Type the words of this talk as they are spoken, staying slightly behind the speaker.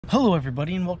Hello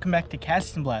everybody and welcome back to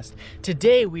Castandblast.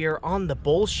 Today we are on the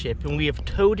Bull ship and we have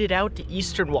towed it out to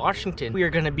eastern Washington. We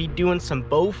are going to be doing some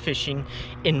bow fishing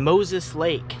in Moses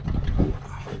Lake.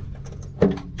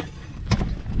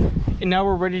 And now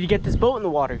we're ready to get this boat in the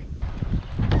water.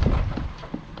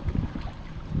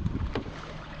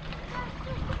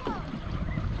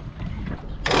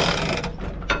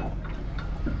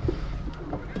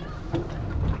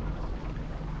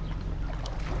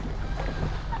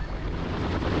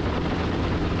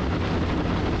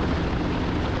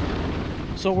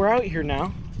 So we're out here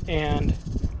now, and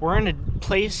we're in a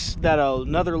place that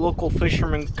another local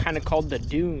fisherman kind of called the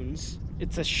Dunes.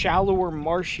 It's a shallower,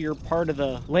 marshier part of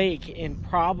the lake and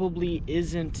probably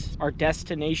isn't our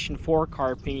destination for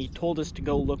carping. He told us to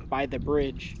go look by the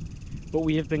bridge, but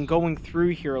we have been going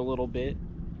through here a little bit,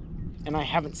 and I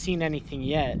haven't seen anything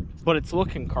yet, but it's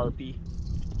looking carpy.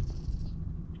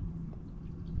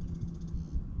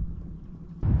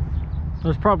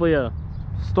 There's probably a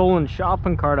stolen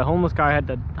shopping cart. A homeless guy had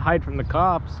to hide from the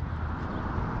cops.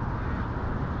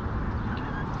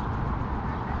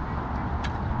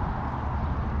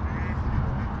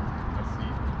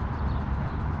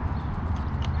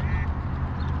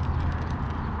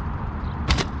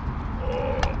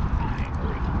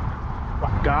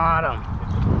 Got him.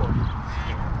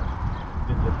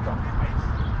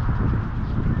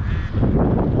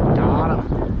 Got him.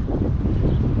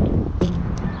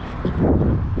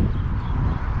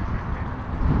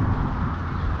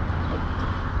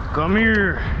 Come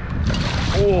here.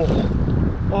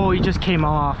 Oh, he just came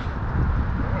off.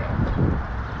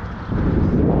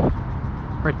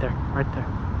 Right there, right there.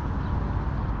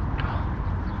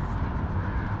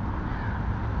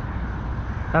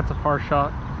 That's a far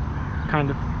shot, kind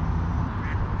of.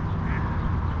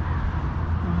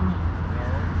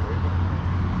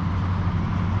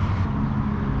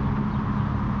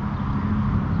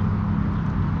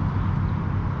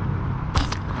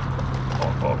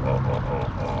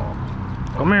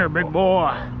 Come here, big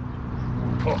boy.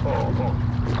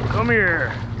 Come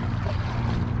here.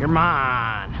 You're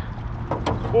mine.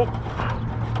 Oh.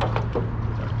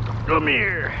 Come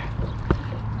here.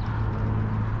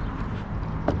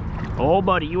 Oh,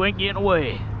 buddy, you ain't getting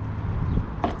away.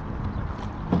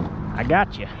 I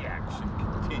got you.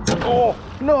 Oh,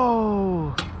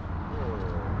 no.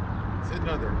 It's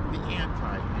another, the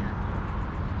anti-hand.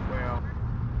 Well,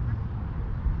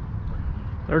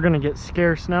 they're gonna get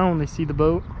scarce now when they see the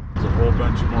boat. there's a whole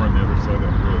bunch more on the other side of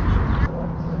that bridge.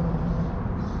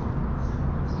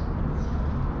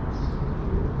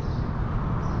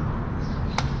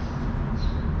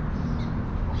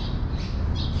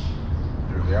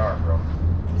 There they are, bro.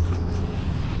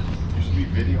 You should be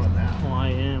videoing that. Oh, I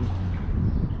am.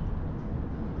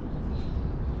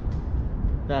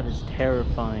 That is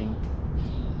terrifying.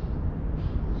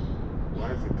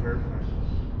 Why is it terrifying?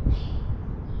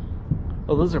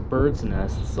 Oh, those are birds'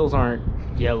 nests. Those aren't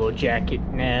yellow jacket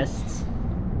nests.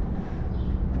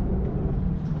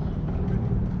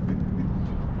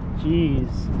 Jeez.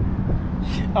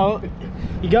 Oh,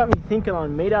 you got me thinking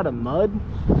on made out of mud.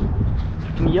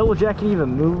 Can the yellow jacket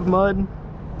even move mud?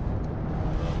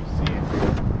 See it?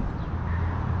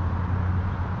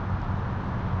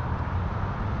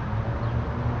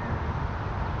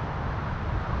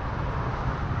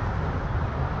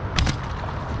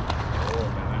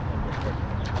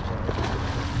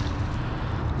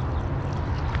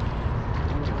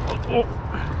 Oh. A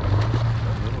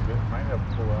little bit. Might have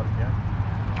to pull out again.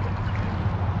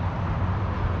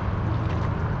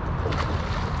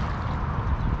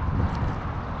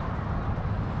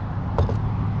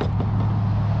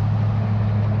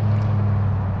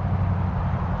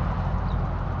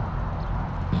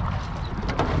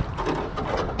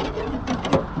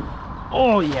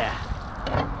 Oh yeah.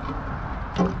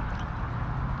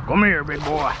 Come here, big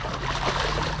boy.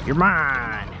 You're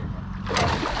mine.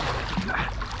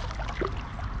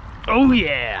 Oh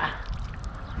yeah.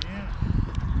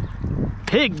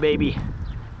 Pig, baby.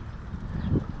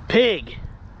 Pig.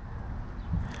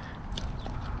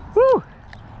 Woo.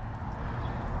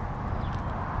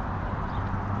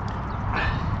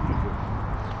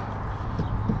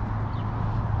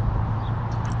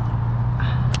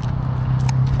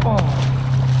 Oh.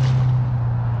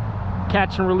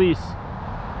 Catch and release.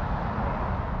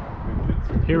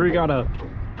 Here we got a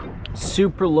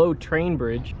super low train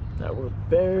bridge that we're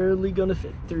barely gonna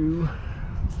fit through.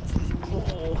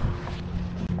 Oh.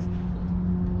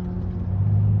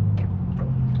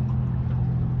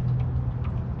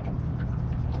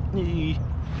 Hey,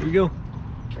 here we go.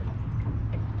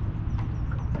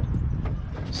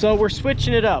 So we're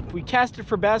switching it up. We casted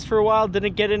for bass for a while,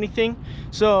 didn't get anything.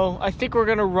 So I think we're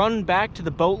gonna run back to the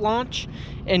boat launch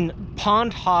and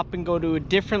pond hop and go to a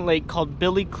different lake called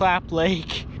Billy Clap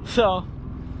Lake. So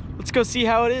let's go see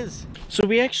how it is. So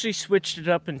we actually switched it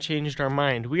up and changed our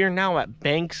mind. We are now at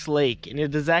Banks Lake, and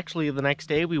it is actually the next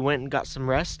day. We went and got some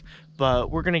rest,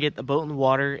 but we're gonna get the boat in the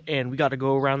water, and we got to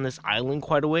go around this island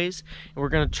quite a ways, and we're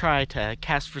gonna try to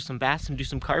cast for some bass and do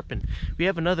some carping. We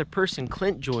have another person,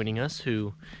 Clint, joining us,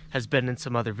 who has been in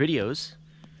some other videos,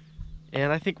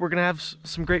 and I think we're gonna have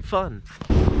some great fun.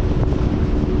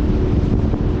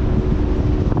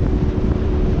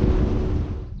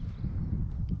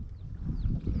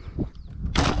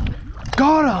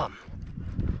 Got him!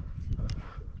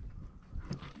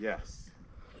 Yes.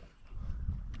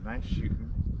 Nice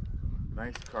shooting.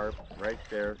 Nice carp right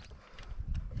there.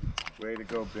 Way to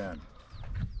go, Ben.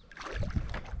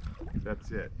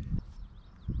 That's it.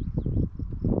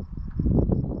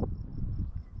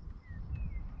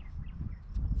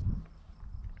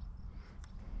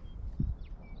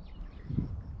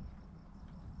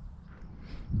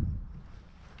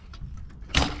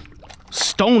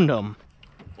 Stoned him.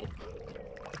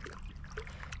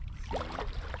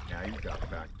 Now you got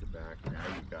back to back. Now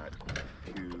you got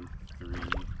 2, 3.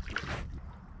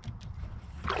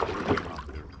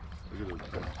 Look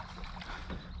at those.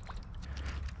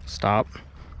 Stop.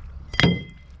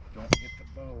 Don't hit the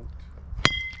boat.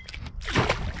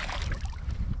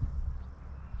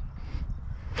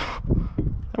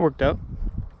 That worked out.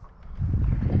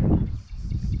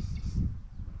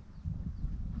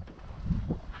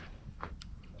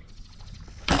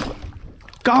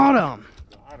 Got him!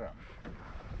 Got him.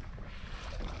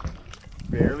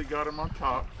 Barely got him on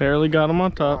top. Barely got him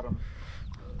on top. Got him.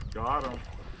 Got him.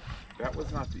 That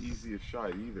was not the easiest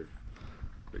shot either.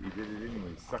 But you did it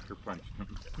anyway. Sucker punched him.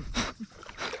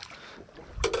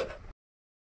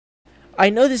 I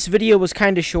know this video was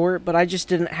kind of short, but I just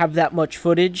didn't have that much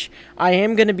footage. I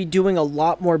am going to be doing a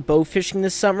lot more bow fishing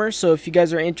this summer, so if you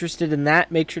guys are interested in that,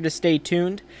 make sure to stay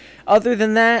tuned. Other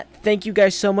than that, thank you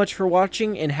guys so much for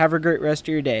watching, and have a great rest of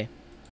your day.